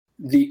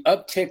the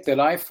uptick that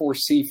I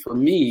foresee for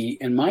me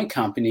and my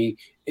company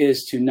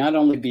is to not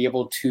only be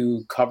able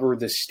to cover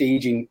the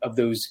staging of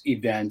those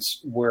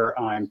events where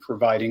I'm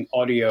providing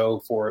audio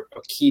for a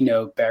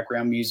keynote,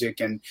 background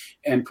music, and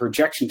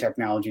projection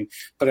technology,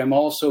 but I'm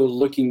also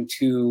looking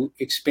to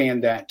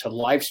expand that to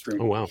live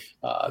streaming. Oh,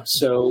 wow.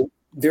 So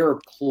there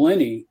are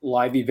plenty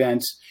live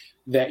events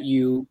that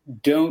you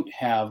don't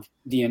have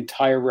the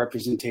entire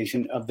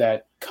representation of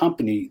that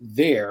company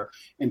there,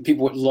 and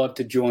people would love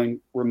to join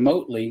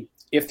remotely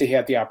if they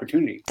had the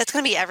opportunity. That's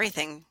going to be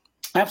everything.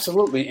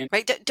 Absolutely.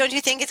 Right? Don't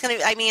you think it's going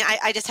to be,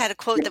 I just had a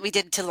quote that we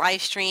did to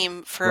live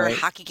stream for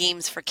hockey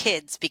games for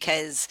kids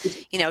because,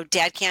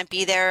 dad can't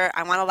be there.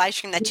 I want to live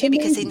stream that too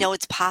because they know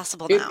it's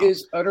possible now. It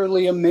is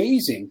utterly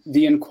amazing.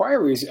 The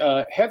inquiries,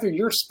 Heather,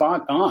 you're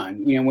spot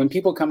on. When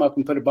people come up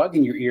and put a bug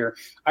in your ear,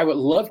 I would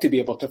love to be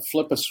able to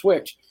flip a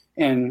switch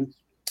and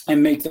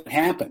make that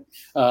happen.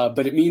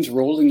 But it means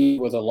rolling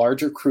in with a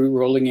larger crew,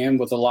 rolling in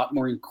with a lot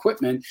more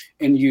equipment,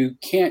 and you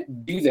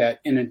can't do that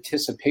in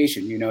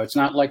anticipation. It's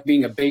not like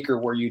being a baker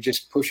where you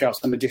just push out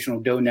some additional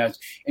donuts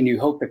and you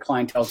hope the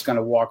clientele is going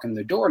to walk in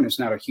the door and it's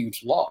not a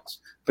huge loss.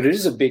 But it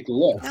is a big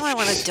lift. Now I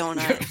want a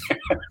donut.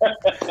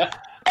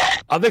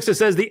 Avixa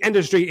says the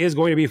industry is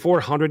going to be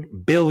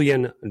 $400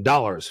 billion,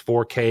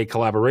 4K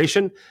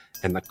collaboration,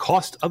 and the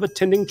cost of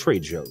attending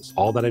trade shows.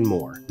 All that and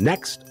more.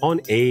 Next on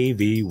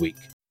AV Week.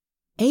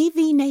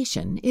 AV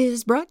Nation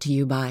is brought to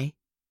you by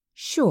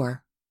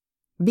Shure,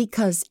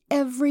 because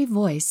every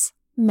voice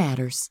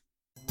matters.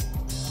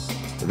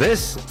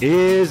 This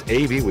is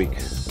AV Week,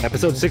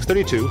 episode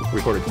 632,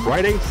 recorded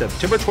Friday,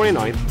 September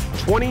 29th,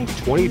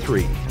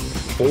 2023.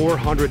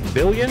 400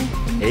 billion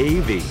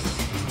AV.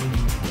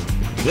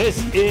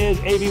 This is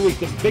AV Week,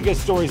 the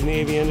biggest stories in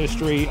the AV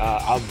industry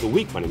of the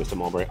week. My name is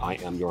Tim Albright. I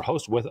am your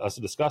host. With us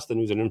to discuss the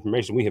news and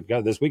information we have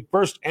gathered this week.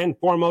 First and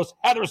foremost,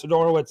 Heather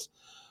Sidorowicz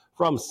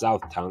from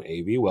Southtown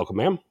AV. Welcome,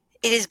 ma'am.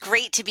 It is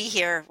great to be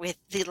here with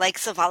the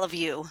likes of all of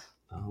you.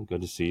 Oh,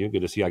 good to see you.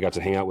 Good to see you. I got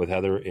to hang out with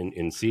Heather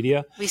in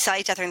CEDIA. We saw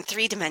each other in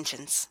 3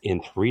 dimensions.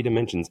 In 3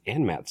 dimensions,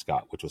 and Matt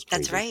Scott, which was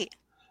crazy. That's right.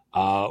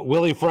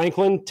 Willie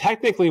Franklin,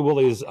 technically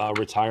Willie's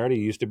retired. He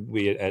used to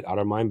be at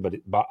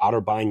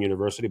Otterbein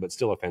University, but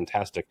still a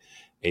fantastic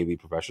AV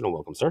professional.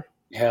 Welcome, sir.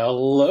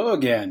 Hello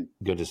again.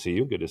 Good to see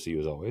you. Good to see you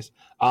as always.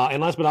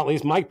 And last but not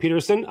least, Mike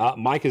Peterson.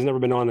 Mike has never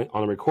been on a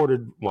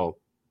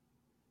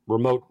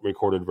remote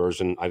recorded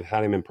version. I've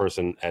had him in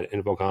person at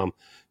Infocom,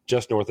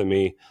 just north of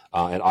me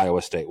at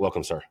Iowa State.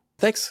 Welcome, sir.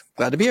 Thanks.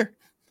 Glad to be here.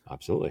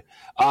 Absolutely.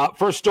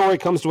 First story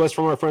comes to us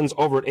from our friends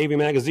over at AV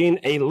Magazine.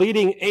 A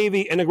leading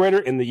AV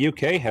integrator in the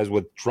UK has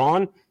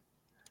withdrawn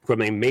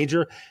from a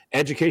major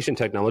education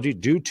technology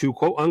due to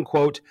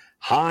quote-unquote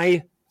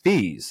high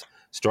fees.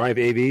 Strive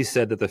AV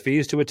said that the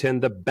fees to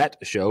attend the BETT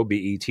show,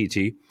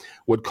 B-E-T-T,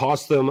 would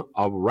cost them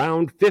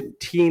around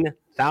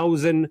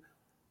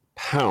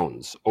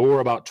 £15,000 or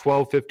about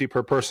 $1,250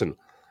 per person.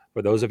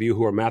 For those of you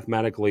who are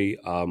mathematically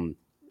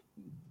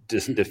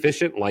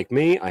deficient like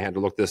me, I had to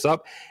look this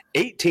up.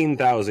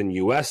 18,000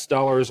 US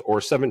dollars or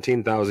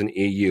 17,000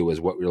 EU is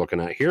what we're looking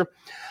at here.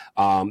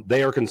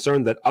 They are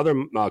concerned that other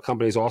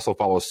companies also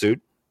follow suit,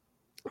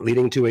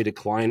 leading to a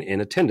decline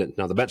in attendance.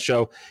 Now, the BETT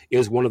show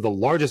is one of the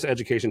largest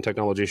education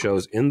technology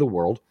shows in the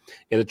world.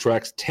 It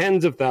attracts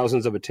tens of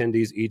thousands of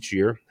attendees each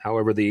year.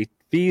 However, the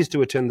fees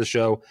to attend the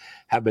show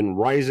have been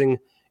rising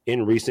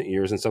in recent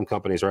years, and some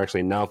companies are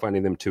actually now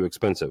finding them too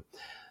expensive.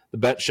 The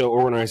BETT show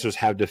organizers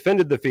have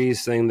defended the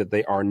fees, saying that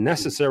they are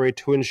necessary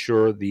to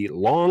ensure the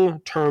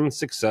long-term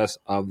success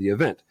of the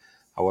event.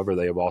 However,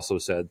 they have also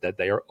said that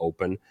they are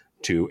open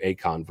to a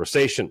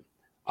conversation.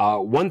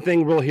 One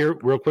thing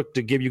real quick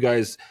to give you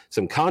guys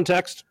some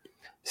context.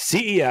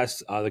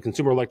 CES, the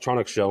Consumer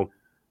Electronics Show,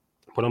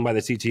 put on by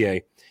the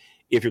CTA,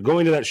 if you're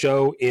going to that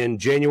show in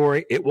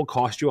January, it will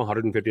cost you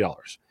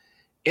 $150.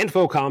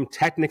 Infocom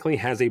technically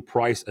has a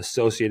price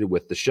associated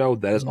with the show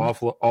that is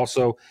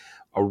also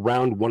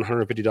around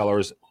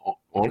 $150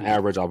 on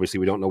average. Obviously,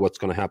 we don't know what's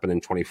going to happen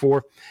in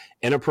 24.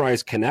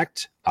 Enterprise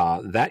Connect,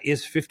 that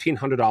is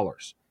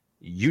 $1,500.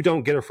 You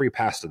don't get a free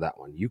pass to that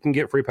one. You can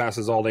get free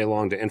passes all day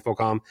long to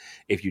Infocom.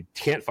 If you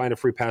can't find a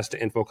free pass to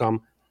Infocom,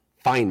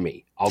 find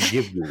me. I'll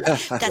give you one.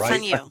 That's right?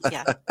 on you,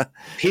 yeah.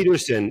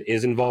 Peterson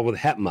is involved with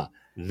HEPMA.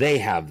 They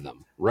have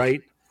them,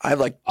 right? I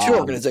have like 2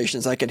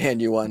 organizations I can hand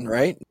you one,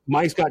 right?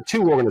 Mike's got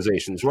 2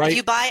 organizations, right? If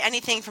you buy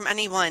anything from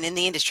anyone in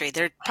the industry,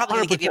 they're probably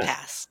going to give you a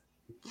pass.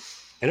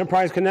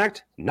 Enterprise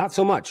Connect, not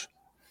so much.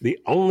 The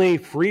only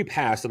free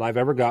pass that I've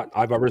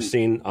ever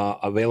seen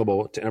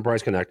available to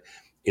Enterprise Connect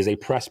is a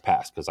press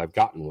pass, because I've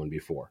gotten one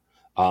before.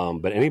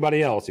 But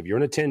anybody else, if you're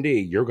an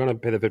attendee, you're going to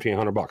pay the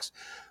 $1,500.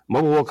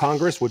 Mobile World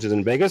Congress, which is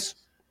in Vegas,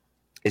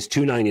 is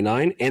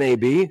 $299.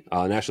 NAB,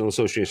 National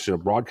Association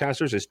of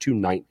Broadcasters, is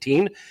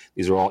 $219.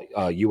 These are all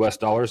US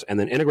dollars. And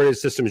then Integrated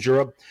Systems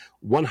Europe,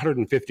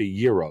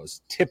 150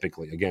 euros,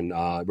 typically. Again,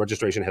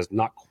 registration has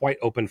not quite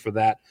opened for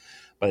that.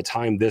 By the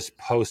time this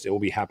post, it will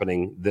be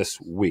happening this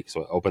week.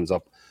 So it opens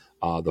up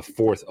the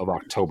 4th of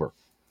October.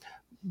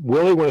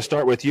 Willie, I want to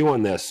start with you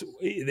on this.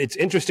 It's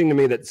interesting to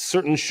me that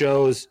certain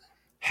shows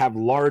have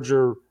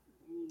larger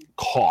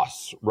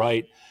costs,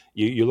 right?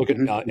 You look at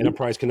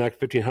Enterprise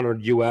Connect,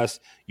 1,500 US.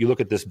 You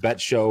look at this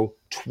bet show,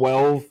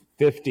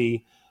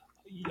 1,250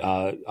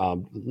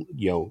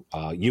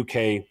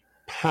 UK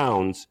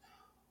pounds.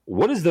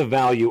 What is the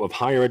value of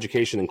higher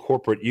education and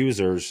corporate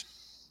users,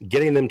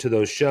 getting them to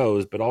those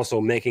shows, but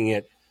also making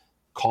it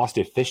cost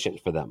efficient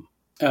for them?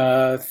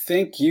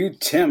 Thank you,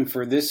 Tim,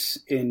 for this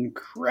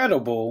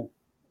incredible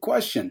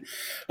question.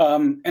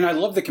 And I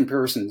love the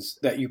comparisons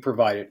that you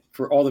provided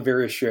for all the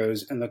various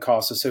shows and the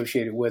costs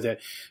associated with it.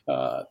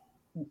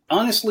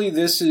 Honestly,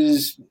 this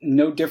is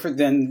no different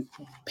than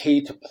pay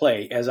to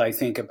play as I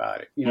think about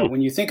it.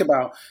 When you think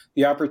about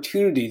the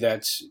opportunity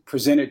that's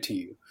presented to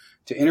you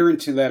to enter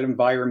into that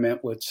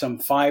environment with some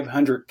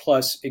 500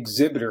 plus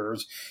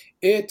exhibitors,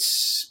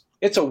 it's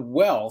a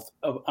wealth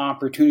of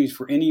opportunities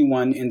for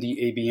anyone in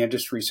the AV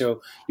industry.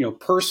 So,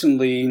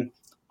 personally,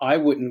 I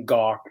wouldn't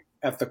gawk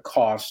at the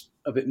cost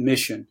of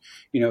admission.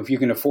 If you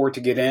can afford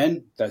to get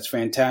in, that's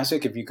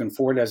fantastic. If you can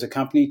afford as a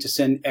company to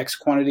send X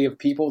quantity of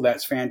people,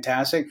 that's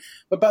fantastic.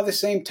 But by the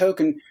same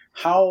token,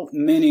 how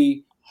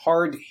many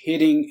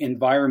hard-hitting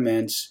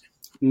environments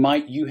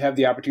might you have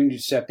the opportunity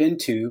to step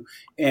into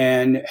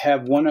and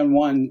have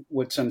one-on-one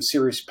with some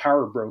serious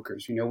power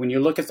brokers? When you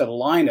look at the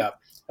lineup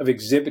of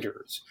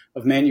exhibitors,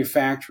 of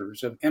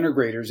manufacturers, of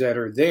integrators that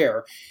are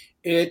there,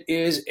 it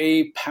is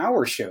a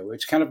power show.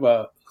 It's kind of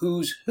a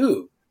who's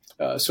who.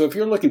 So if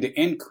you're looking to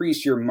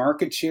increase your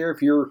market share,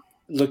 if you're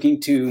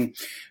looking to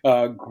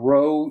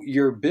grow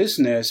your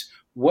business,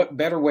 what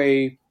better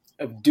way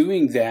of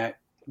doing that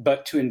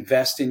but to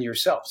invest in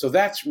yourself? So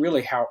that's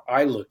really how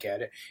I look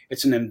at it.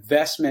 It's an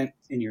investment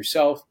in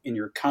yourself, in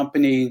your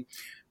company.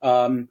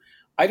 I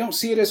don't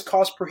see it as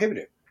cost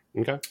prohibitive.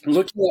 Okay.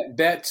 Looking at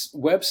BET's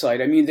website,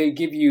 they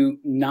give you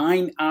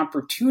 9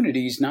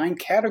 opportunities, 9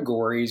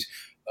 categories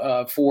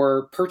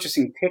for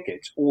purchasing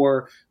tickets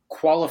or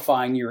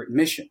qualifying your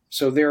admission.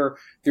 So there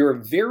are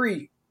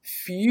very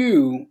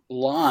few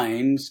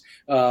lines,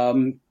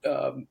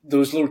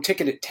 those little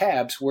ticketed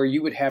tabs where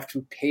you would have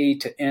to pay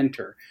to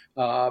enter.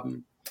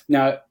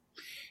 Now,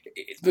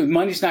 the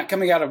money's not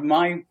coming out of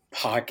my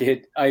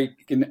pocket. I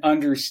can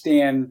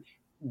understand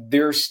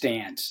their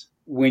stance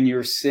when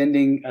you're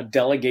sending a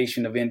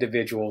delegation of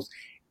individuals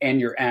and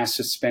you're asked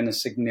to spend a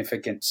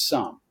significant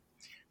sum.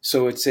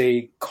 So it's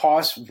a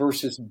cost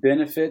versus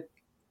benefit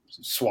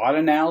SWOT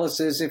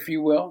analysis, if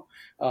you will.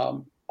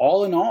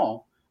 All in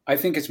all, I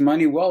think it's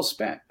money well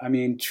spent.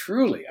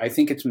 Truly, I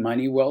think it's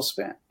money well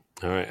spent.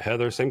 All right,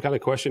 Heather, same kind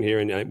of question here.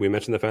 And we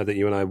mentioned the fact that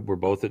you and I were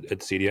both at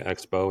CEDIA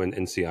Expo and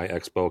NCI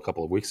Expo a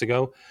couple of weeks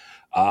ago.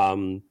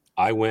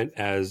 I went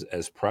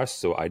as press,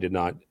 so I did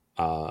not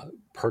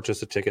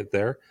purchase a ticket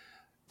there.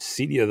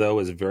 CEDIA, though,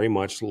 is very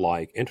much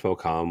like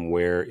Infocom,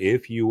 where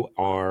if you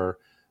are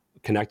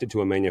connected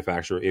to a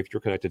manufacturer, if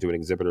you're connected to an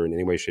exhibitor in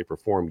any way, shape, or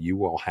form, you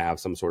will have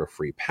some sort of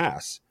free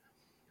pass.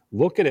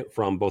 Look at it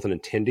from both an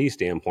attendee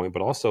standpoint,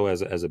 but also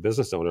as a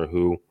business owner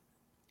who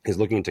is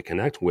looking to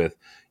connect with,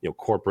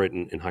 corporate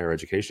and higher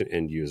education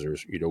end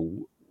users.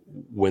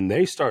 When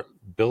they start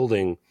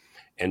building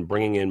and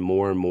bringing in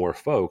more and more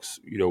folks,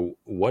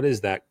 what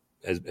is that,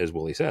 as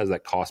Willie says,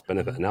 that cost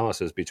benefit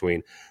analysis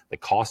between the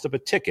cost of a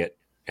ticket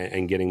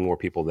and getting more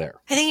people there?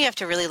 I think you have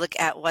to really look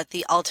at what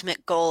the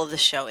ultimate goal of the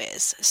show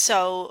is.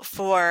 So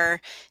for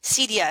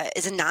CEDIA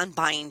is a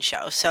non-buying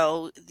show.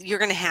 So you're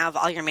going to have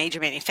all your major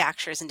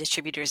manufacturers and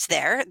distributors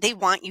there. They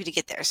want you to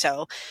get there.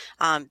 So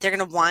they're going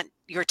to want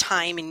your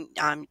time and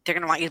they're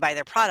going to want you to buy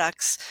their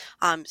products.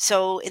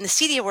 So in the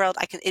CEDIA world,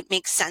 it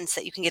makes sense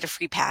that you can get a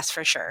free pass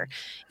for sure.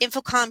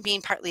 Infocom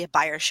being partly a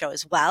buyer show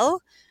as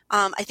well.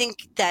 I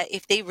think that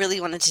if they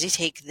really wanted to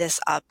take this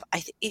up,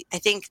 I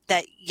think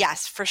that,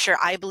 yes, for sure,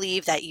 I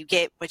believe that you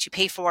get what you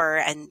pay for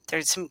and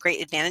there's some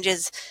great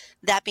advantages.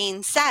 That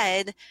being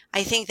said,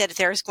 I think that if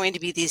there's going to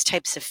be these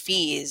types of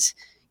fees,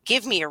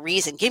 give me a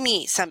reason. Give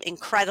me some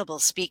incredible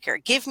speaker.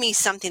 Give me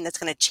something that's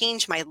going to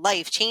change my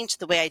life, change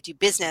the way I do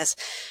business.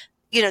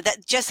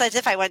 That just as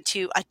if I went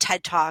to a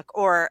TED Talk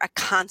or a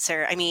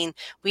concert.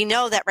 We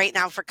know that right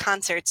now for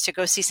concerts to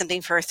go see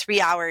something for 3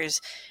 hours,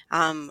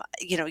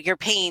 you're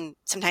paying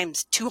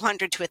sometimes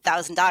 $200 to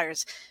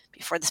 $1,000.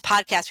 Before this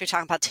podcast, we were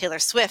talking about Taylor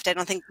Swift. I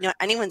don't think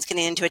anyone's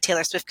getting into a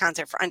Taylor Swift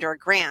concert for under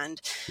 $1,000.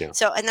 Yeah.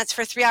 So, and that's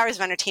for 3 hours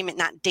of entertainment,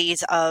 not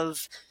days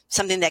of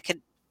something that could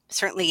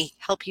certainly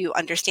help you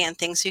understand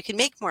things so you can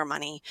make more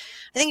money.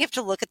 I think you have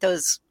to look at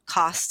those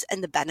costs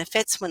and the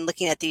benefits when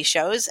looking at these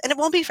shows, and it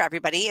won't be for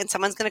everybody, and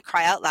someone's going to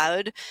cry out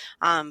loud.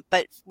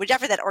 But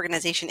whichever that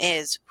organization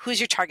is, who's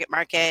your target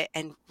market,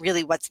 and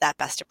really what's that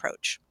best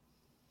approach?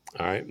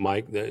 All right,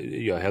 Mike,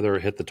 Heather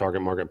hit the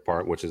target market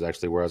part, which is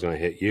actually where I was going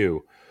to hit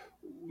you.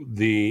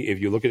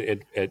 If you look at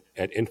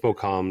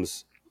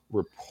Infocom's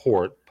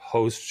report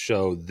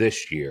post-show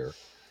this year,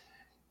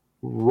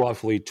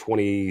 roughly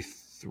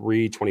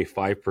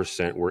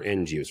 25% were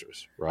end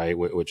users, right?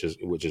 Which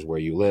is where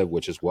you live,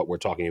 which is what we're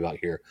talking about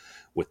here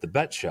with the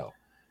bet show.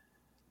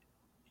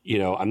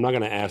 I'm not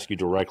going to ask you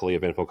directly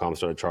if Infocom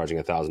started charging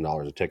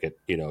 $1,000 a ticket,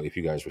 if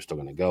you guys were still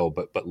going to go,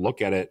 but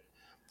look at it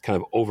kind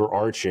of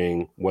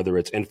overarching, whether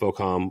it's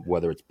Infocom,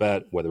 whether it's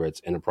Bet, whether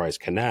it's Enterprise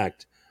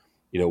Connect,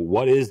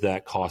 what is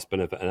that cost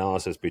benefit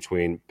analysis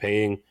between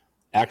paying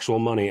actual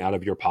money out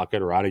of your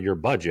pocket or out of your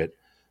budget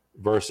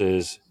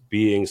versus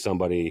being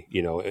somebody,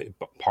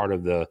 part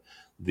of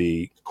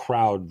the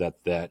crowd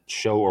that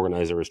show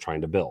organizer is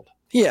trying to build.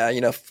 Yeah,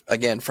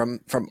 again,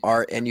 from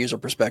our end user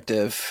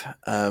perspective,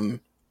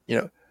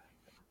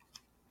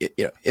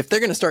 if they're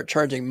going to start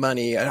charging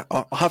money,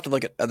 I'll have to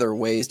look at other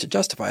ways to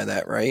justify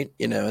that, right?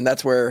 And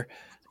that's where,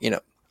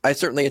 I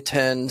certainly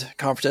attend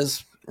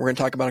conferences. We're going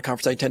to talk about a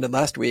conference I attended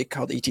last week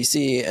called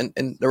ETC,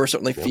 and there were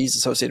certainly fees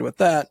associated with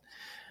that.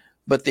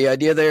 But the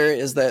idea there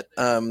is that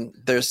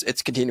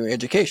it's continuing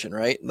education,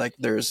 right? Like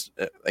there's,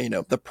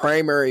 the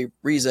primary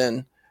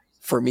reason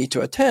for me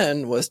to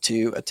attend was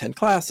to attend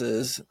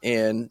classes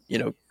and,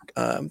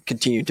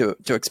 continue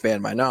to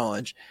expand my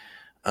knowledge.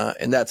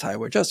 And that's how I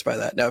would justify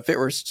that. Now, if it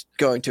were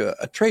going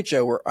to a trade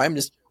show where I'm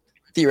just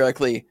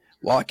theoretically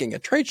walking a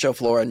trade show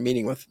floor and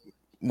meeting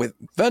with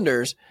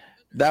vendors,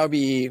 that would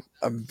be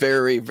a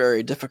very,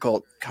 very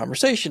difficult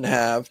conversation to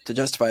have to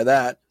justify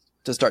that,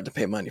 to start to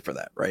pay money for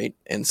that, right?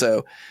 And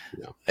so,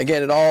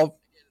 again, it all,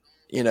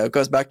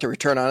 goes back to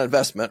return on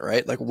investment,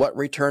 right? Like, what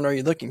return are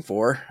you looking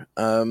for?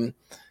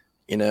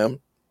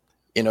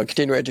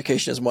 Continuing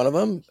education is one of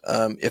them.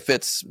 If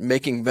it's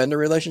making vendor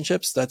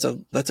relationships, that's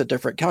a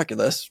different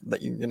calculus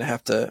that you're going to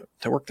have to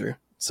work through.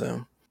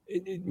 So,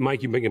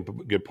 Mike, you make a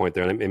good point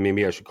there, and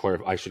maybe I should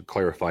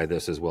clarify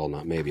this as well.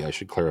 Not maybe, I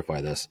should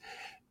clarify this.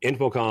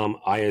 Infocom,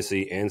 ISE,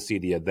 and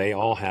CEDIA, they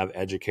all have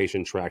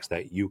education tracks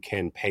that you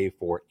can pay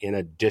for in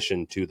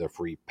addition to the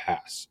free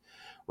pass,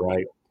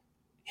 right?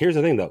 Here's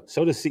the thing, though.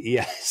 So does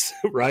CES,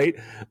 right?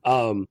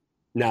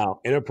 Now,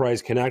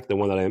 Enterprise Connect, the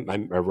one that I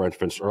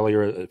referenced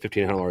earlier,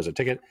 $1,500 a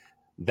ticket,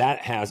 that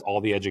has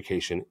all the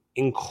education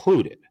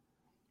included,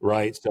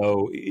 right?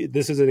 So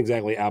this isn't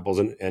exactly apples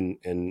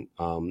and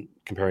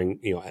comparing,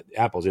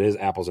 apples. It is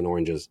apples and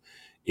oranges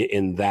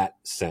in that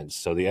sense.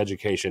 So the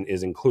education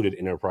is included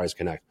in Enterprise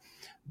Connect.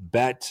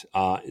 Bet,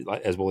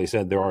 as Willie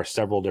said, there are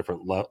several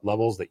different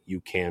levels that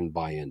you can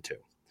buy into.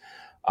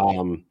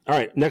 All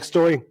right, next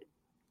story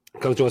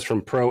comes to us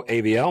from Pro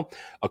AVL.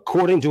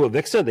 According to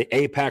AVIXA, the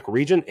APAC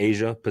region,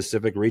 Asia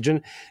Pacific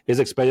region, is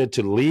expected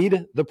to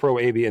lead the Pro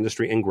AV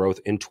industry in growth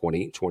in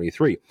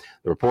 2023.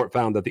 The report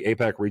found that the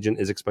APAC region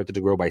is expected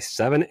to grow by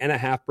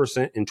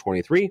 7.5% in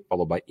 23,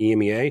 followed by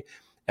EMEA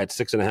at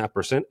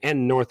 6.5%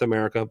 and North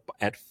America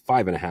at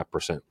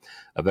 5.5%.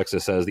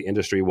 AVIXA says the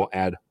industry will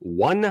add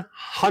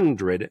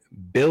 $100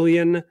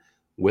 billion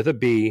with a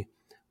B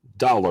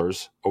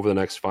dollars over the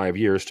next 5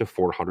 years to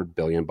 $400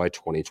 billion by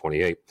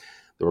 2028.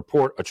 The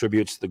report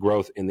attributes the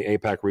growth in the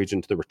APAC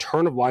region to the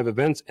return of live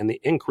events and the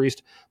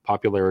increased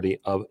popularity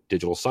of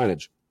digital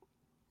signage.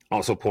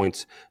 Also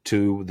points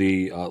to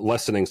the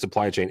lessening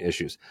supply chain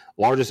issues.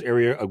 Largest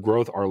area of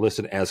growth are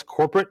listed as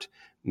corporate,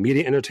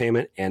 media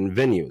entertainment, and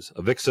venues.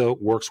 AVIXA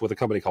works with a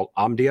company called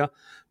Omdia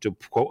to,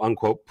 quote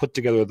unquote, put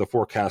together the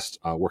forecast,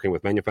 working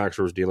with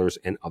manufacturers, dealers,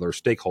 and other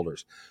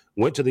stakeholders.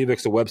 Went to the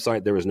AVIXA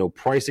website. There is no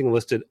pricing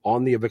listed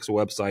on the AVIXA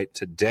website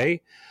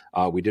today.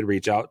 We did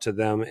reach out to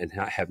them and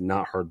have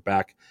not heard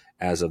back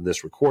as of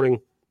this recording.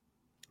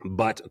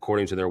 But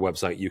according to their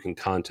website, you can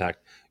contact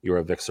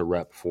your AVIXA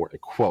rep for a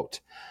quote.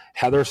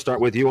 Heather, start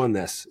with you on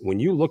this. When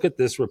you look at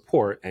this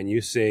report and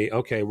you say,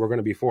 okay, we're going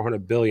to be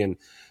 $400 billion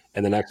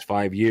in the next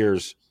 5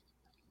 years,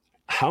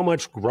 how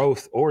much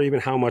growth or even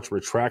how much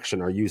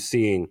retraction are you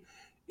seeing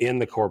in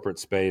the corporate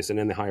space and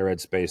in the higher ed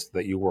space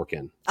that you work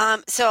in?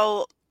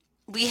 So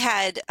we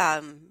had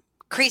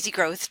crazy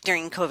growth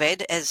during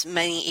COVID, as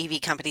many AV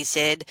companies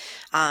did.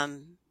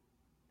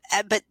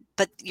 But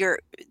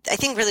I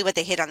think really what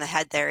they hit on the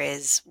head there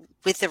is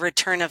with the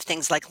return of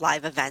things like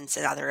live events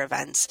and other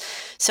events.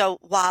 So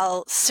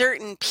while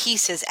certain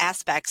pieces,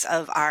 aspects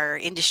of our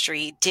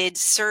industry did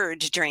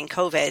surge during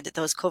COVID,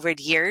 those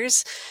COVID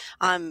years,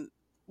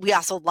 we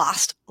also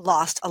lost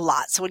a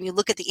lot. So when you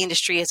look at the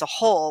industry as a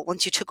whole,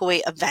 once you took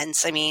away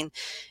events, I mean,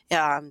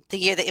 the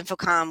year that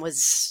Infocom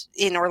was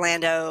in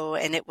Orlando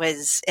and it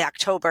was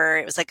October,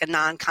 it was like a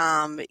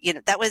non-com,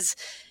 that was,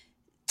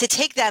 to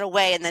take that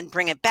away and then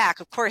bring it back,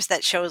 of course,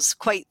 that shows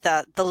quite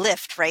the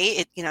lift,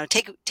 right?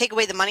 Take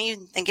away the money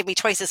and give me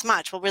twice as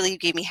much. Well, really, you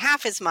gave me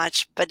half as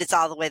much, but it's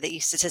all the way that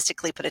you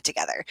statistically put it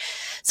together.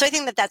 So I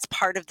think that that's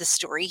part of the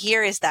story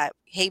here is that,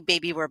 hey,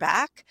 baby, we're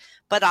back.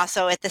 But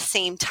also at the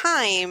same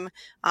time,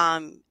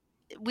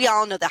 we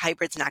all know that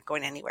hybrid's not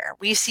going anywhere.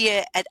 We see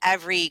it at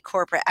every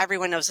corporate.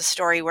 Everyone knows a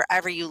story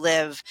wherever you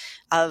live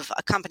of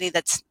a company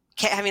that's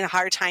having a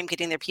hard time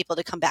getting their people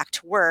to come back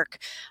to work.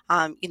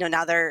 Now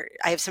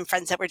I have some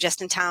friends that were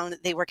just in town.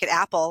 They work at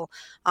Apple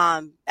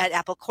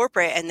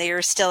corporate, and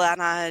they're still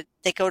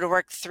they go to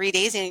work 3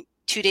 days and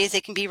 2 days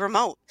they can be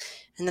remote.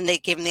 And then they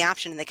gave them the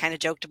option, and they kind of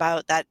joked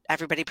about that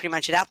everybody pretty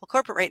much at Apple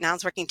corporate right now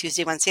is working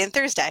Tuesday, Wednesday, and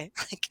Thursday.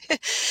 Like,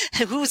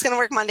 who's going to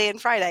work Monday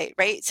and Friday,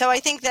 right? So I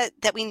think that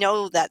we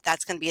know that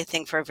that's going to be a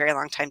thing for a very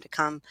long time to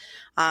come.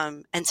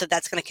 And so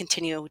that's going to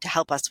continue to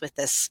help us with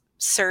this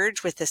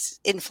surge, with this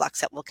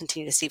influx that we'll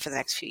continue to see for the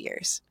next few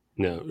years.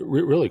 No,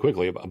 really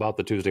quickly about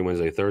the Tuesday,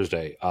 Wednesday,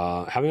 Thursday.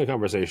 Having a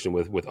conversation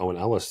with Owen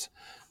Ellis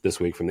this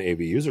week from the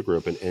AV User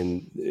Group, and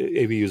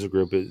AV User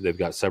Group, they've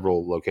got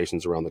several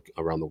locations around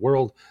the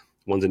world.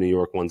 One's in New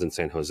York, one's in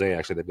San Jose.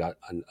 Actually, they've got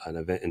an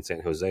event in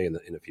San Jose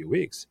in a few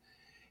weeks.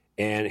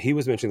 And he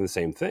was mentioning the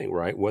same thing,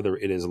 right? Whether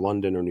it is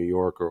London or New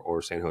York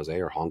or San Jose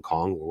or Hong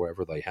Kong or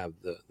wherever they have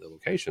the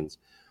locations,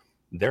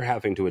 they're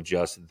having to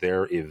adjust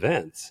their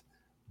events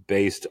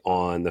based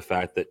on the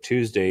fact that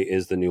Tuesday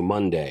is the new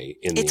Monday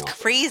in the office.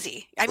 It's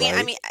crazy. I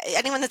mean,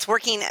 anyone that's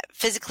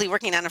physically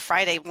working on a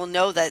Friday will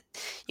know that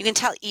you can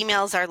tell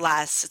emails are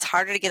less. It's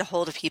harder to get a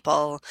hold of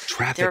people.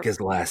 Traffic is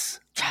less.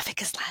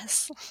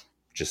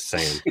 Just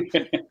saying.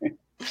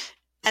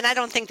 And I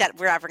don't think that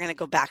we're ever going to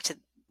go back to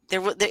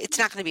it's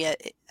not going to be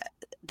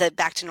the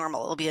back to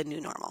normal. It'll be a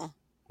new normal.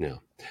 Yeah.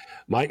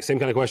 Mike, same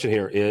kind of question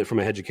here. From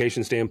an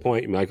education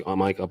standpoint,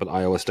 Mike up at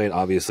Iowa State,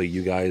 obviously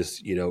you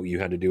guys, you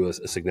had to do a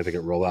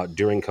significant rollout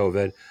during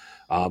COVID.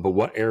 But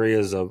what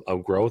areas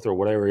of growth or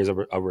what areas of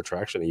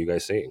retraction are you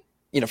guys seeing?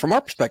 From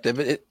our perspective,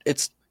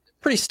 it's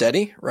pretty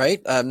steady,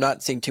 right? I'm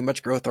not seeing too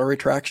much growth or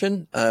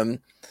retraction.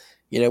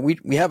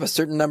 We have a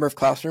certain number of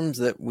classrooms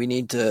that we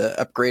need to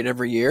upgrade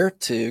every year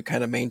to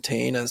kind of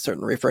maintain a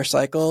certain refresh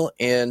cycle.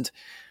 And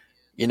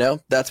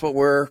that's what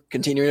we're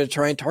continuing to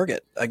try and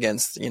target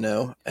against,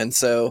 and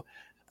so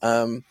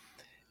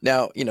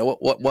now,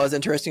 what was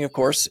interesting, of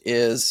course,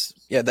 is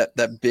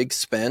that big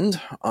spend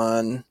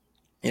on,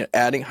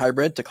 adding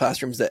hybrid to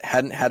classrooms that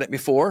hadn't had it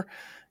before.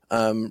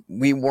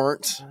 We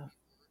weren't,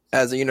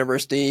 as a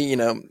university,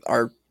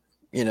 our,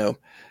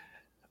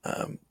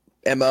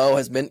 MO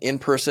has been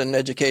in-person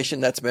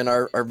education. That's been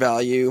our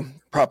value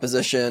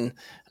proposition.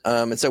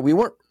 And so we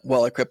weren't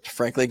well equipped,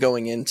 frankly,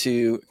 going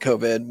into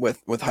COVID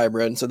with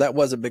hybrid. And so that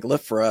was a big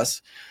lift for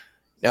us.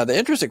 Now, the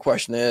interesting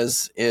question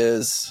is,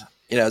 as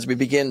we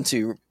begin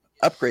to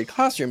upgrade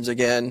classrooms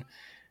again,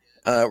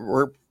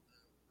 our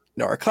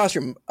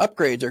classroom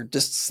upgrades are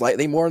just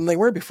slightly more than they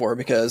were before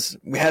because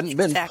we hadn't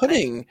been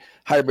putting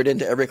hybrid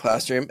into every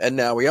classroom. And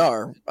now we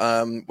are,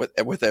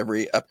 with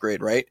every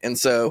upgrade. Right. And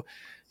so,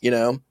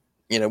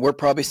 we're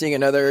probably seeing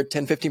another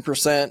 10,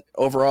 15%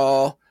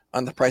 overall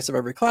on the price of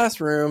every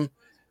classroom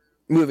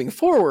moving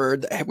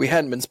forward. We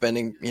hadn't been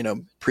spending,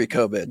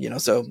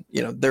 pre-COVID, so,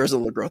 there's a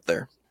little growth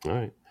there. All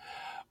right.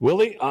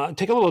 Willie,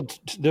 take a little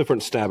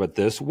different stab at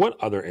this. What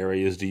other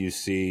areas do you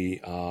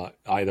see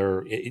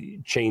either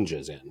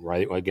changes in,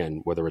 right?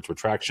 Again, whether it's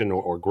retraction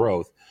or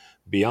growth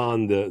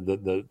beyond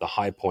the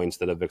high points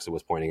that Avixa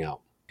was pointing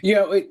out?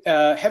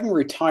 Having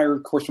retired,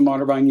 of course, from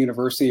Otterbein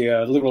University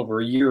a little over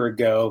a year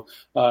ago,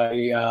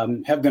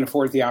 I have been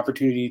afforded the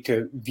opportunity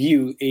to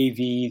view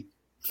AV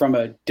from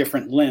a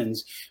different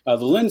lens. The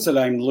lens that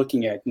I'm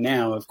looking at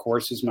now, of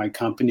course, is my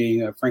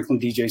company,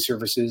 Franklin DJ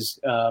Services.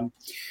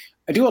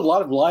 I do a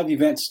lot of live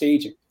event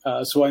staging,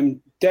 so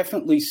I'm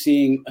definitely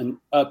seeing an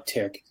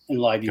uptick in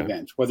live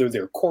events, whether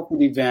they're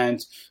corporate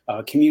events,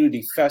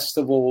 community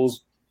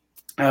festivals.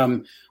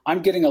 I'm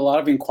getting a lot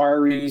of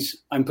inquiries.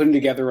 I'm putting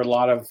together a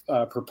lot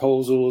of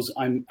proposals.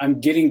 I'm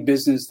getting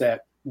business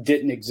that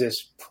didn't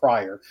exist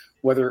prior,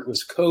 whether it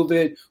was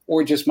COVID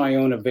or just my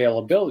own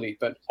availability.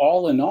 But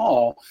all in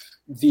all,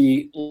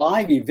 the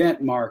live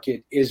event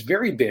market is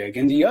very big.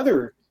 And the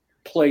other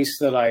place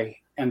that I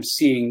am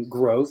seeing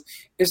growth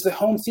is the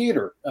home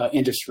theater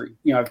industry.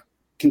 I've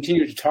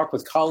continued to talk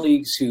with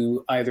colleagues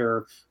who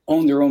either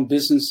own their own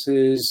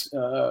businesses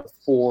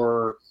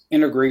for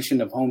integration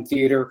of home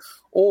theater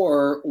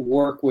or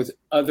work with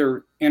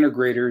other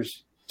integrators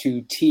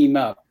to team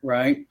up,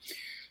 right?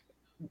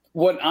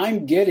 What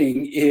I'm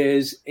getting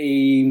is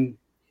a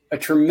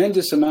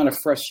tremendous amount of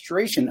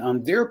frustration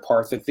on their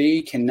part that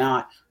they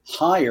cannot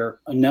hire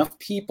enough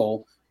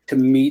people to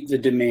meet the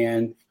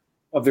demand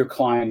of their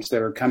clients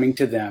that are coming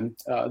to them.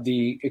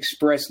 The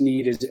express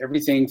need is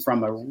everything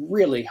from a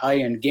really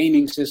high-end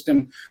gaming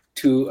system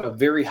to a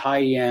very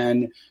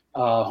high-end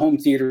home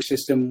theater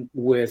system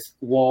with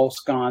wall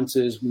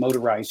sconces,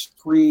 motorized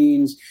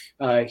screens,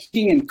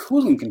 heating and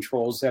cooling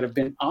controls that have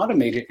been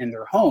automated in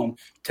their home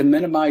to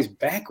minimize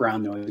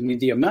background noise. I mean,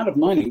 the amount of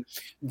money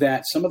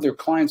that some of their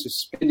clients are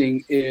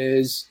spending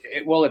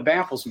it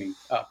baffles me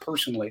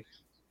personally.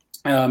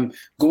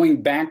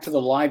 Going back to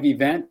the live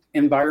event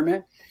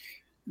environment,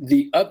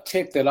 the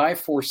uptick that I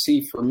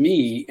foresee for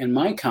me and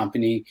my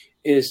company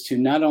is to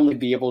not only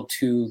be able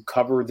to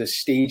cover the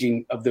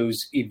staging of those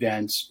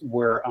events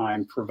where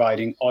I'm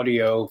providing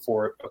audio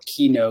for a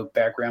keynote,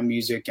 background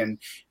music,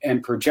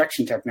 and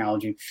projection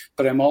technology,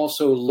 but I'm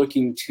also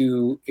looking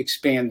to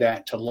expand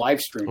that to live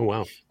streaming.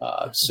 Oh,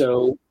 wow.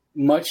 So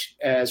much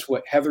as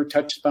what Heather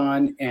touched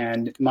upon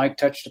and Mike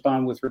touched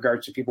upon with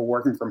regards to people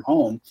working from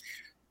home,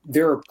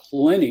 there are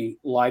plenty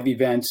live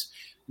events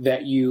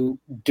that you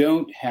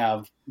don't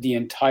have the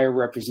entire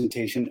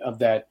representation of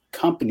that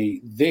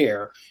company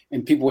there,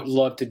 and people would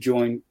love to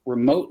join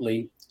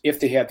remotely if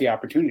they had the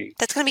opportunity.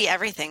 That's going to be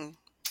everything.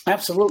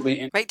 Absolutely.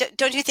 And Right?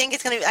 Don't you think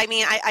it's going to? I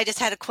mean, I just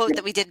had a quote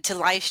that we did to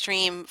live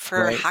stream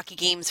for Right. hockey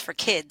games for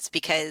kids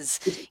because,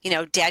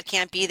 dad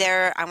can't be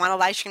there. I want to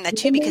live stream that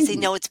it's too because they amazing.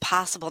 know it's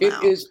possible It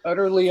now. is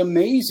utterly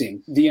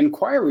amazing. The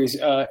inquiries,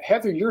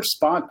 Heather, you're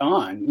spot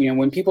on.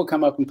 When people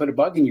come up and put a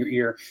bug in your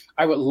ear,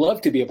 I would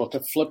love to be able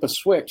to flip a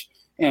switch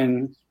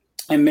and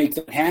make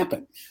that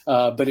happen.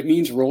 But it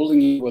means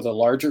rolling in with a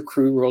larger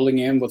crew, rolling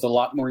in with a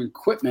lot more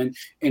equipment,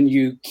 and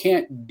you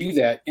can't do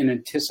that in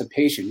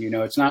anticipation.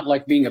 It's not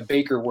like being a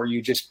baker where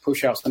you just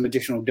push out some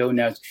additional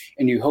donuts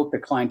and you hope the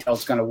clientele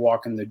is going to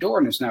walk in the door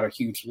and it's not a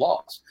huge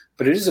loss.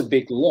 But it is a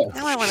big lift.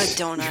 Now I want a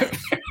donut.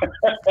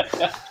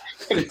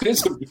 It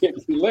is a big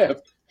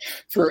lift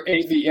for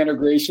AV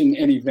integration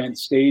and event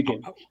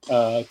staging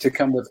to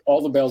come with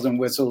all the bells and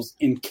whistles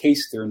in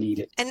case they're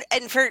needed.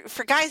 And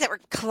for guys that were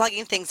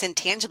plugging things in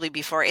tangibly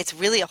before, it's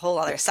really a whole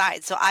other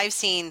side. So I've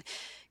seen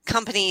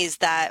companies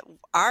that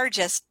are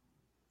just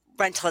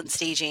rental and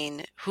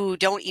staging who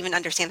don't even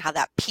understand how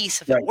that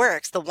piece of it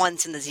works, the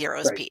ones and the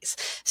zeros piece.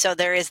 So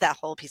there is that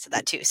whole piece of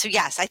that too. So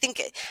yes, I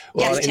think,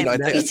 yes, Tim,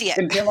 we see it.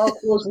 And Tim, I'll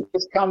close with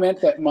this comment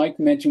that Mike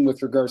mentioned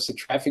with regards to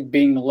traffic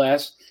being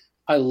less.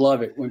 I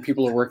love it when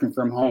people are working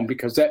from home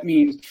because that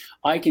means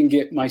I can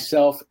get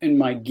myself and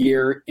my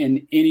gear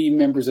and any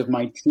members of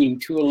my team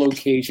to a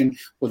location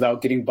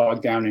without getting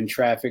bogged down in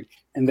traffic,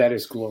 and that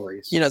is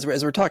glorious.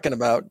 As we're talking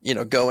about,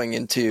 going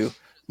into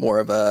more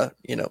of a,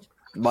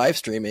 live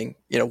streaming,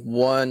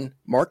 one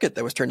market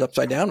that was turned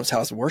upside down was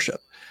house of worship,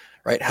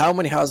 right? How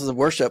many houses of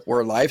worship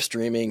were live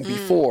streaming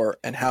before,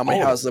 and how many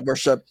houses of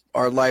worship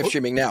are live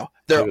streaming now?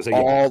 They're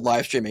all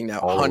live streaming now,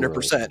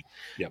 100%.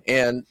 Yep.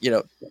 And,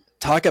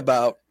 talk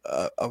about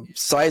a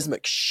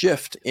seismic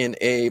shift in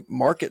a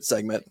market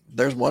segment.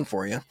 There's one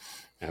for you.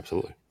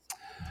 Absolutely.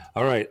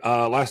 All right.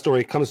 Last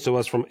story comes to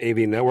us from AV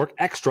Network.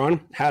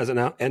 Extron has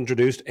now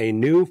introduced a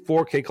new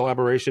 4K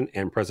collaboration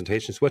and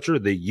presentation switcher,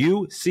 the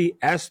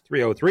UCS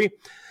 303,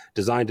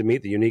 designed to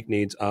meet the unique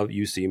needs of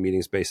UC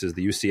meeting spaces.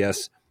 The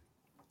UCS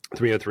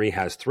 303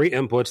 has 3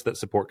 inputs that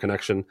support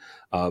connection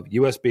of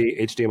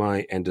USB,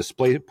 HDMI, and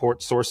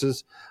DisplayPort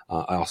sources.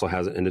 It also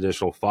has an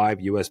additional 5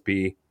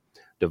 USB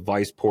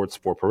device ports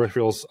for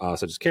peripherals,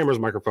 such as cameras,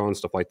 microphones,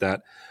 stuff like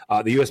that.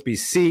 The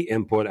USB-C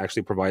input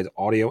actually provides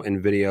audio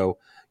and video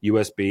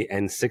USB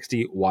and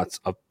 60 watts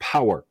of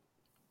power.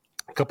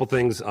 A couple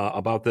things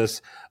about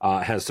this.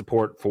 Has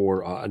support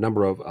for a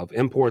number of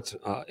imports,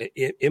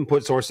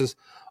 input sources.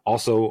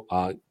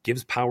 Also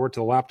gives power to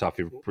the laptop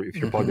if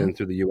you're plugged in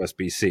through the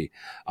USB-C.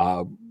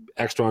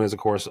 Extron is, of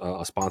course,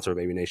 a sponsor of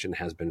AV Nation,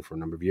 has been for a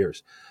number of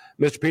years.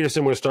 Mr.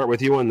 Peterson, we're going to start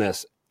with you on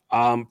this.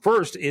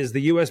 First is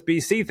the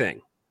USB-C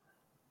thing.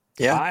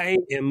 Yeah, I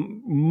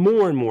am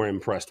more and more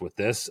impressed with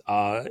this.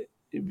 Had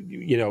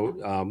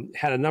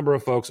a number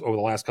of folks over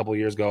the last couple of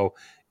years go,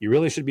 you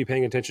really should be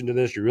paying attention to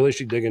this. You really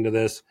should dig into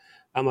this.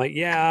 I'm like,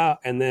 yeah.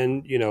 And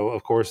then,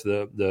 of course,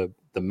 the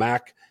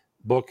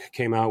MacBook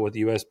came out with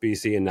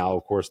USB-C, and now,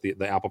 of course, the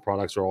Apple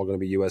products are all going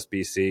to be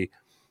USB-C.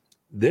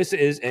 This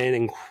is an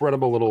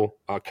incredible little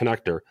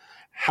connector.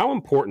 How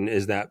important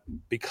is that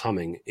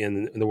becoming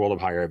in the world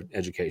of higher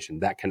education,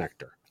 that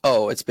connector?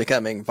 Oh, it's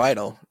becoming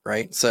vital,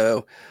 right?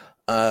 So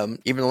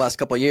even the last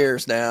couple of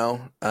years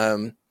now,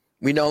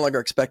 we no longer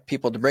expect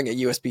people to bring a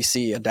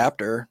USB-C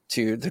adapter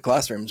to the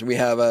classrooms. We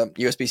have a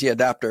USB-C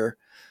adapter,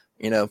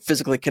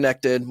 physically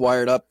connected,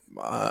 wired up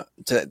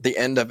to the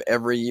end of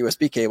every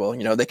USB cable.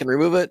 They can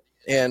remove it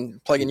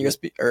and plug in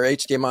USB or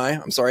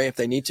HDMI, I'm sorry, if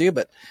they need to,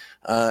 but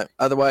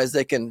otherwise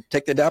they can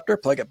take the adapter,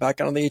 plug it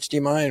back onto the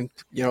HDMI and,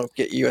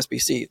 get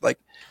USB-C. Like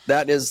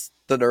that is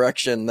the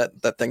direction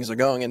that things are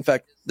going. In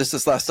fact,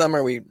 this last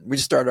summer, we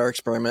just started our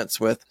experiments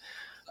with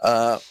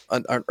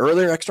an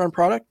earlier Extron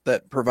product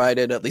that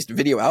provided at least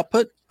video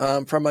output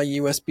from a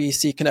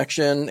USB-C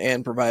connection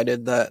and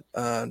provided that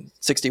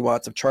 60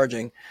 watts of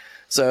charging.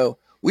 So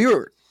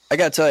I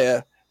got to tell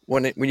you,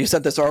 when you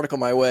sent this article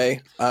my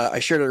way, I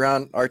shared it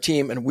around our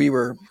team, and we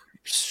were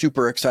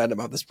super excited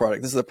about this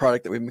product. This is a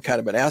product that we've kind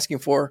of been asking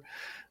for.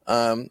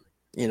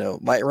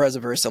 Lightware has a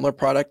very similar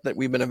product that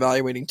we've been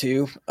evaluating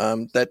too.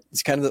 That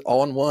is kind of the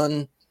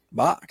all-in-one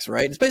box,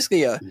 right? It's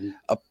basically a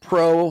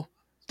pro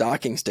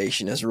docking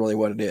station is really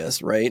what it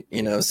is, right?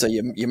 So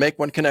you make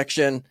one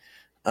connection,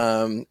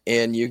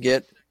 and you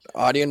get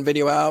audio and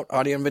video out,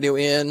 audio and video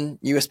in,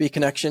 USB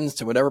connections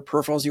to whatever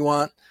peripherals you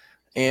want,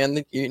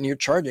 and you're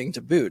charging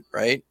to boot,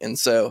 right? And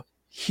so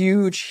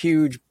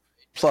huge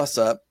plus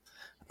up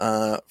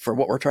for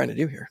what we're trying to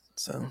do here.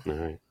 So, all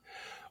right.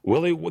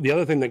 Willie, the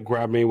other thing that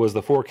grabbed me was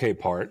the 4K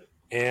part,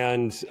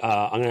 and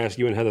I'm going to ask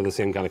you and Heather the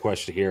same kind of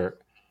question here.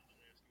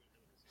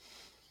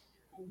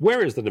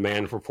 Where is the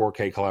demand for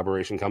 4K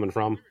collaboration coming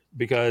from?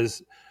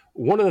 Because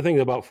one of the things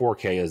about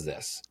 4K is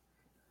this,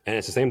 and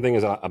it's the same thing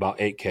as about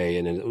 8K,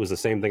 and it was the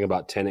same thing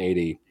about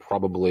 1080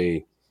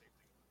 probably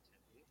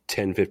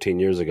 10, 15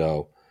 years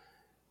ago,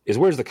 is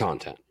where's the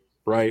content,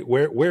 right?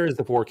 Where is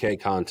the 4K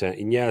content?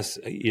 And yes,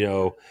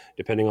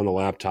 depending on the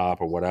laptop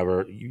or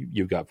whatever,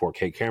 you've got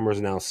 4K cameras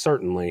now,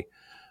 certainly.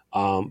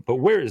 But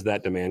where is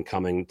that demand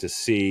coming to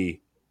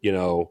see,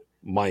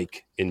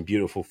 Mike in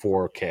beautiful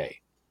 4K?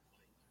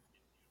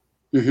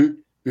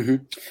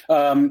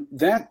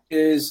 That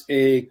is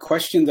a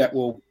question that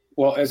will,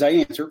 well, as I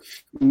answer,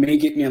 may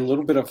get me in a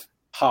little bit of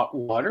hot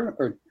water,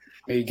 or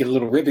maybe get a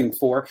little ribbing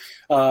for.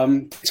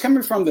 It's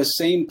coming from the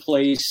same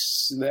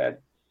place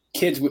that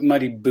kids with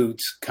muddy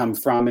boots come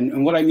from.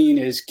 And what I mean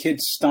is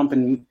kids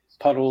stomping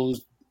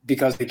puddles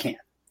because they can.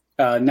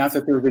 Not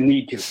that there's a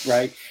need to,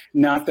 right?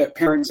 Not that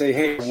parents say,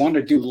 hey, I want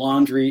to do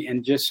laundry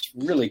and just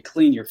really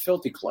clean your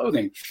filthy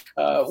clothing.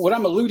 What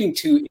I'm alluding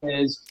to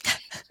is,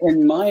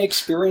 in my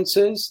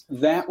experiences,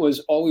 that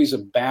was always a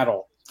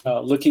battle,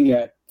 looking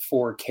at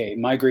 4K,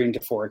 migrating to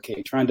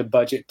 4K, trying to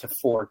budget to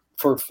for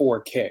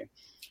 4K.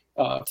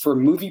 For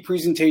movie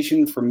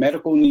presentation, for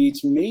medical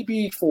needs,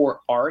 maybe for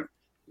art,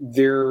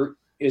 there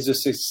is a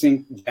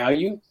succinct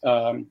value.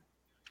 And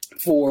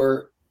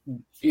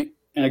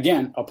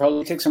again, I'll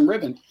probably take some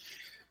ribbon.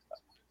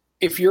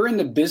 If you're in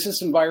the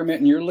business environment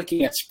and you're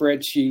looking at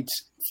spreadsheets,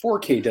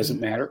 4K doesn't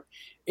matter.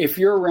 If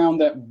you're around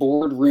that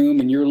boardroom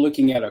and you're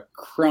looking at a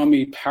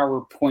crummy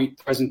PowerPoint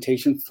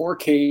presentation,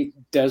 4K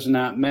does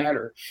not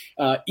matter.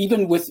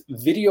 Even with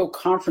video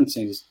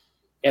conferences,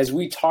 as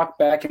we talk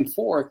back and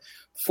forth,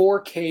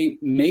 4K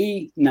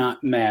may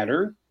not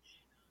matter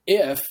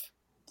if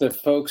the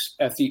folks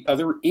at the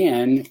other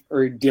end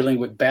are dealing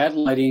with bad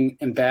lighting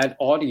and bad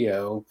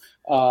audio.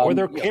 Or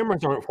their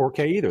cameras aren't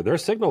 4K either. Their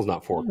signal's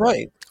not 4K.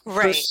 Right.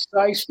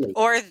 Precisely.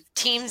 Or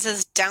Teams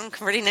is down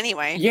converting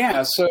anyway.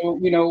 Yeah. So,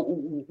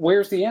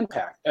 where's the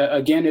impact?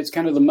 Again, it's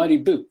kind of the muddy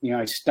boot.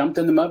 I stumped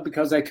in the mud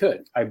because I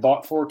could. I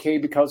bought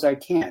 4K because I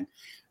can.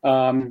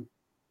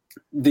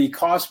 The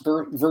cost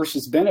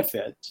versus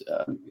benefit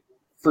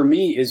for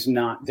me is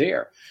not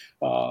there.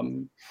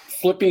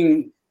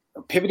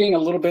 Pivoting a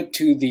little bit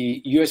to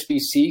the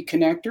USB-C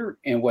connector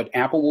and what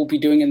Apple will be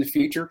doing in the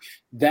future,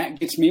 that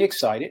gets me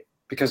excited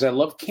because I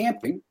love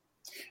camping.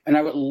 And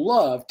I would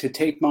love to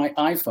take my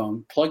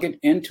iPhone, plug it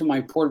into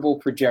my portable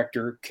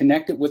projector,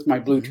 connect it with my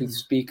Bluetooth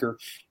speaker,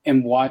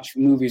 and watch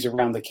movies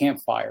around the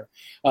campfire.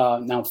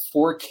 Now,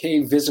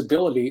 4K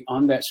visibility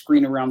on that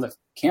screen around the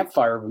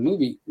campfire of a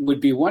movie would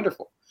be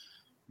wonderful.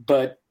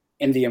 But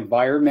in the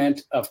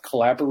environment of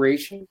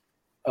collaboration,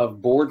 of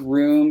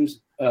boardrooms,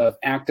 of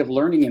active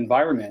learning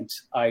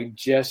environments, I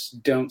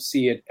just don't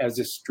see it as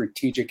a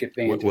strategic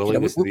advantage. Willie,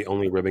 this is the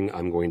only ribbing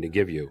I'm going to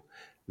give you.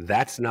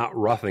 That's not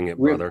roughing it,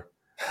 brother.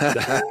 We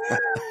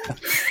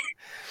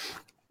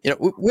have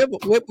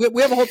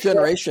a whole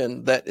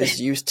generation that is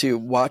used to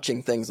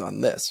watching things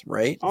on this,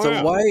 right? Oh, so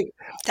yeah. why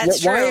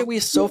are we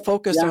so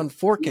focused on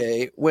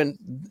 4K when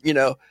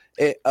a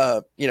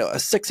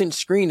 6-inch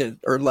screen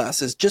or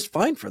less is just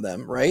fine for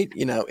them, right?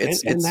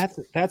 That's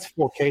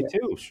 4K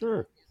too,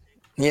 sure.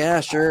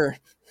 Yeah, sure.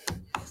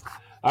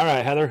 All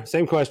right, Heather.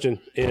 Same question: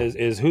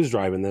 is who's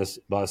driving this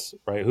bus,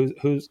 right?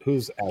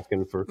 Who's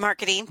asking for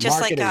marketing? Just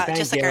like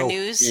our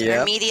news,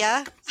 our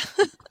media,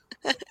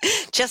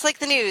 just like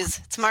the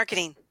news. It's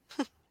marketing.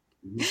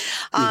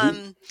 Yeah,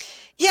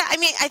 I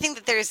mean, I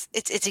think that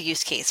it's a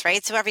use case,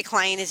 right? So every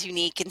client is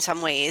unique in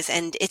some ways,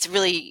 and it's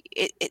really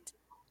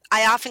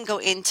I often go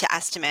into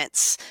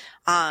estimates,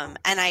 and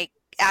I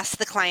ask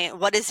the client,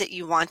 "What is it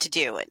you want to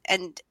do?"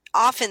 And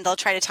often they'll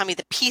try to tell me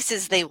the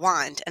pieces they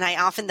want, and I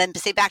often then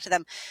say back to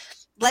them,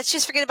 let's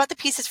just forget about the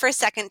pieces for a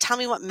second. Tell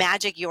me what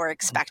magic you're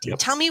expecting. Yep.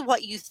 Tell me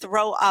what you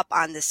throw up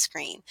on the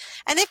screen.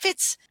 And if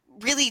it's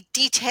really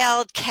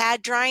detailed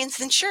CAD drawings,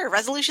 then sure,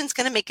 resolution's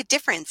going to make a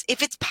difference.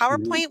 If it's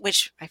PowerPoint,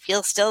 which I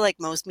feel still like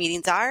most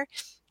meetings are,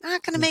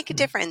 not going to make a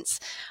difference.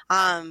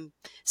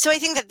 So I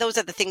think that those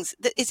are the things.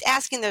 It's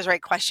asking those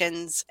right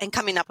questions and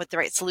coming up with the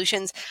right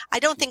solutions. I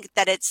don't think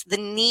that it's the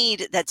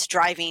need that's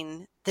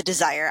driving the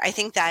desire. I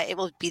think that it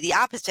will be the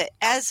opposite.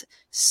 As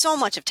so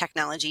much of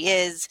technology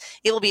is,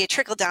 it will be a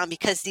trickle down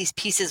because these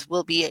pieces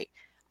will be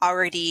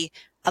already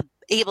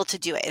able to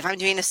do it. If I'm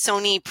doing a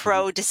Sony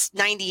Pro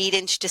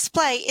 98-inch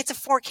display, it's a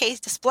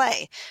 4K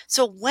display.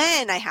 So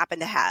when I happen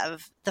to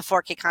have the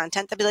 4K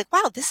content, they'll be like,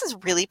 wow, this is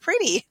really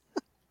pretty.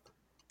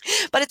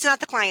 But it's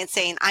not the client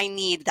saying, I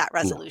need that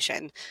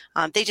resolution.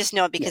 They just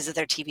know it because of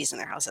their TVs in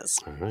their houses.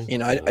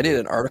 Right. I did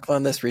an article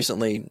on this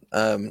recently,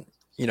 and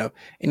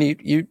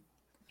you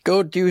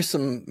go do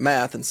some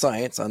math and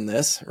science on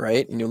this,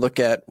 right? And you look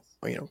at,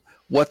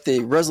 what the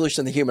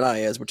resolution of the human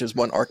eye is, which is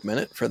 1 arc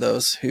minute for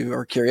those who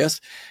are curious.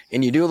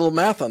 And you do a little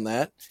math on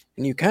that,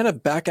 and you kind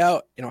of back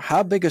out,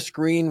 how big a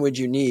screen would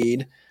you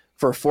need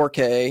for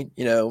 4K,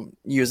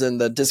 using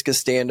the Discus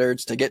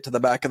standards to get to the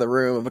back of the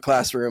room of a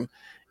classroom.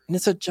 And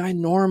it's a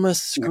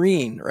ginormous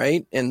screen,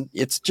 right? And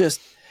it's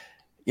just,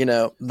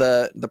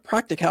 the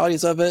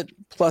practicalities of it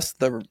plus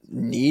the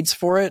needs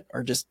for it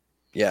are just,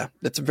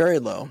 it's very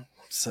low.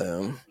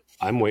 So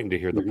I'm waiting to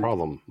hear the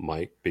problem,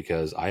 Mike,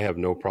 because I have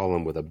no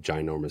problem with a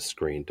ginormous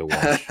screen to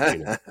watch,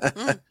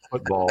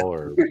 football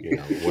or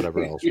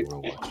whatever else you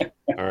want to watch.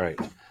 All right.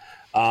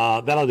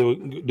 That'll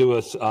do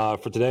us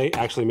for today.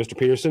 Actually, Mr.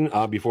 Peterson,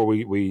 before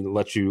we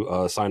let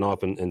you sign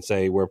off and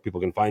say where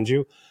people can find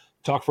you,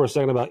 talk for a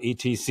second about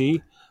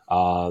ETC.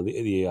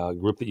 the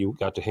group that you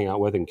got to hang out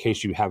with. In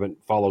case you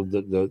haven't followed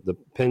the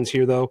pins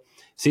here, though,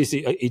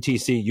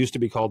 ETC used to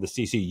be called the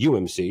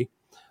CCUMC,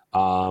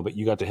 but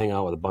you got to hang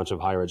out with a bunch of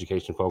higher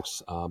education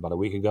folks about a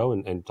week ago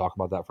and talk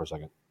about that for a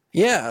second.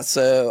 Yeah,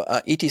 so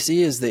ETC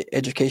is the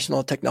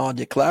Educational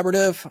Technology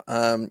Collaborative.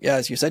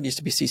 As you said, used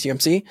to be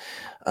CCMC.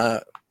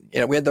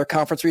 We had their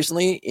conference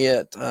recently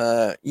at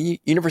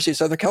University of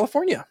Southern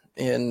California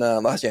in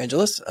Los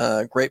Angeles.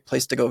 Great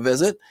place to go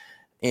visit.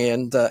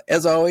 And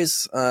as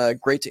always,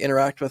 great to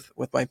interact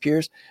with my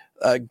peers.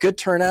 Good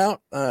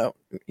turnout.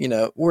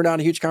 We're not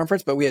a huge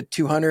conference, but we had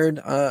 200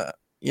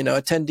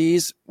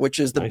 attendees, which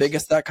is the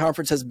biggest that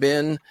conference has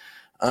been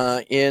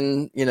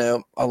in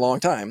a long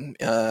time.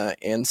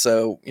 And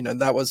so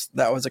that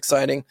was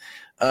exciting.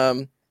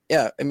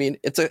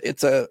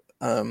 It's a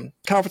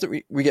conference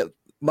that we get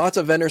lots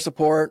of vendor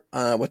support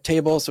with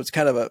tables. So it's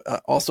kind of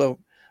also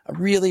a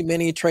really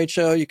mini trade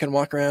show. You can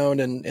walk around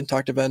and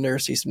talk to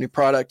vendors, see some new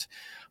product,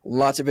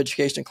 lots of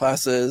education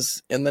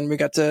classes. And then we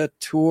got to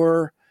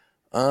tour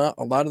a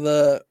lot of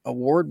the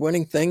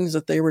award-winning things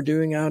that they were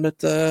doing out at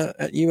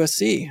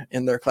USC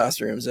in their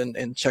classrooms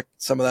and check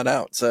some of that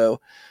out.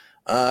 So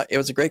it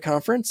was a great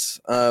conference.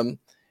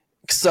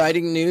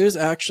 Exciting news,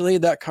 actually.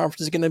 That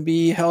conference is going to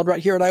be held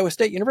right here at Iowa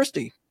State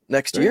University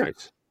next year.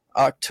 Nice.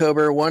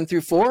 October 1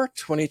 through 4,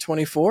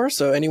 2024.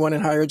 So anyone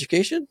in higher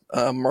education,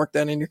 mark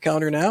that in your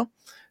calendar now.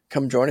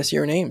 Come join us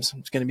here in Ames.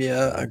 It's going to be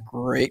a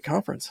great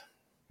conference.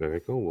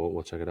 Very cool.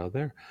 We'll check it out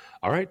there.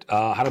 All right.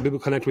 How do people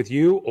connect with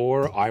you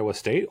or Iowa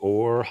State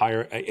or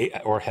higher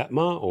or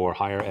HETMA or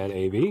higher ed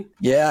AV?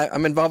 Yeah,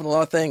 I'm involved in a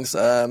lot of things.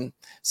 So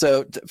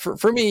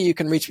for me, you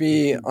can reach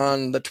me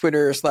on the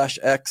Twitter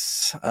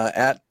 /X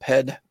at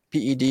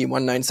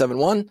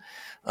PED1971.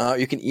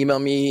 You can email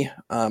me,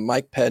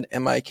 MikePed,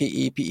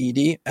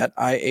 MIKEPED at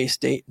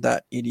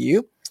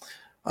iastate.edu.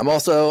 I'm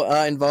also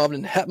involved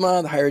in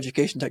HETMA, the Higher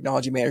Education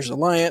Technology Managers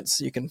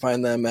Alliance. You can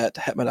find them at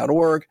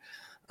hetma.org.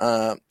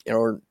 Lots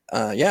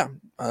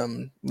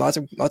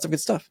of good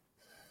stuff.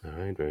 All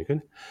right, very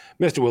good.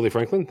 Mr. Willie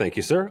Franklin, thank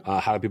you, sir.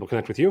 How do people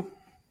connect with you?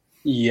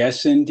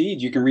 Yes,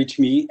 indeed. You can reach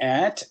me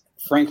at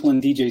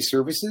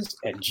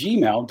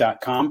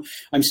franklandjservices@gmail.com.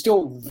 I'm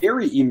still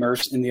very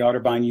immersed in the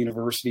Otterbein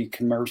University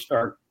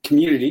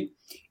community,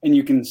 and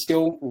you can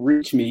still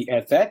reach me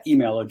at that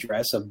email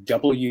address of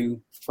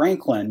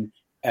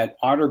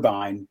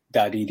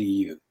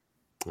wfranklin@otterbein.edu.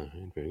 All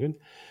right, very good.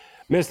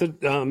 Mr.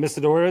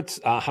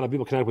 Doritz, how do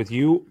people connect with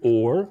you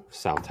or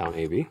Southtown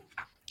AV?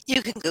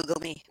 You can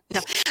Google me.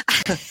 No.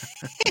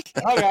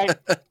 Okay.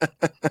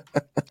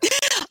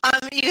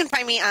 You can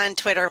find me on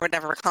Twitter,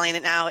 whatever we're calling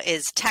it now,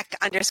 is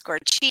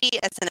tech_chi.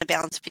 It's in a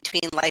balance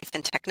between life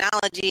and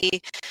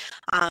technology.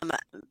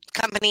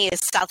 Company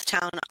is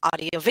Southtown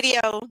Audio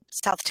Video,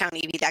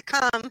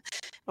 southtownev.com,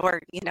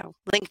 or,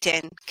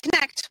 LinkedIn.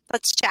 Connect.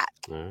 Let's chat.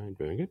 All right,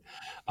 very good.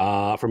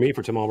 For me,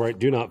 for Tim Albright,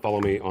 do not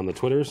follow me on the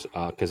Twitters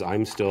because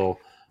I'm still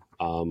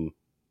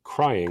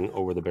crying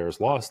over the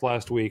Bears' loss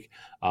last week.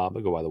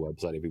 But go by the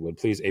website if you would,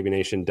 please,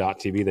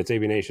 avnation.tv. That's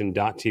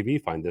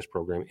avnation.tv. Find this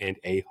program and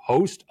a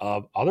host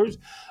of others.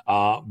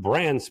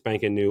 Brand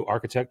spanking new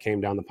architect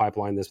came down the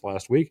pipeline this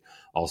last week.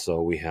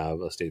 Also, we have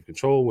a State of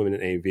Control, Women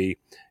in AV,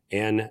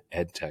 and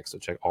EdTech. So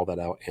check all that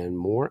out and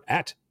more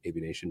at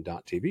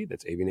avnation.tv.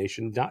 That's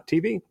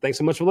avnation.tv. Thanks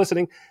so much for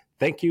listening.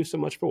 Thank you so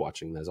much for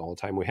watching. That's all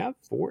the time we have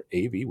for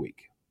AV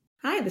Week.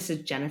 Hi, this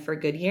is Jennifer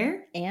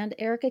Goodyear and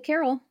Erica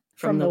Carroll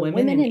from the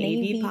Women in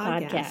AV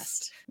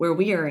podcast, where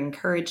we are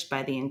encouraged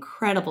by the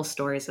incredible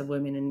stories of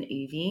women in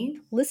AV.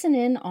 Listen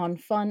in on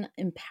fun,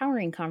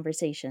 empowering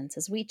conversations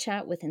as we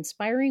chat with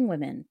inspiring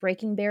women,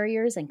 breaking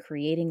barriers and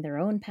creating their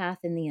own path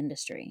in the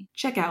industry.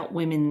 Check out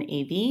Women in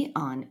AV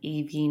on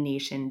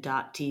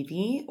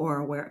avnation.tv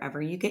or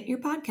wherever you get your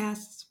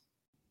podcasts.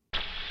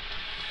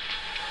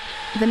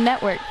 The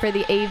network for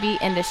the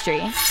AV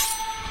industry.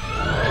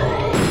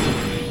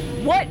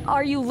 What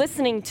are you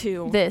listening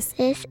to? This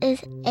is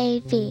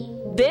AV.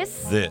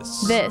 This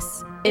is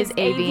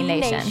AV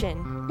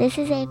Nation. This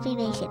is AV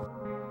Nation.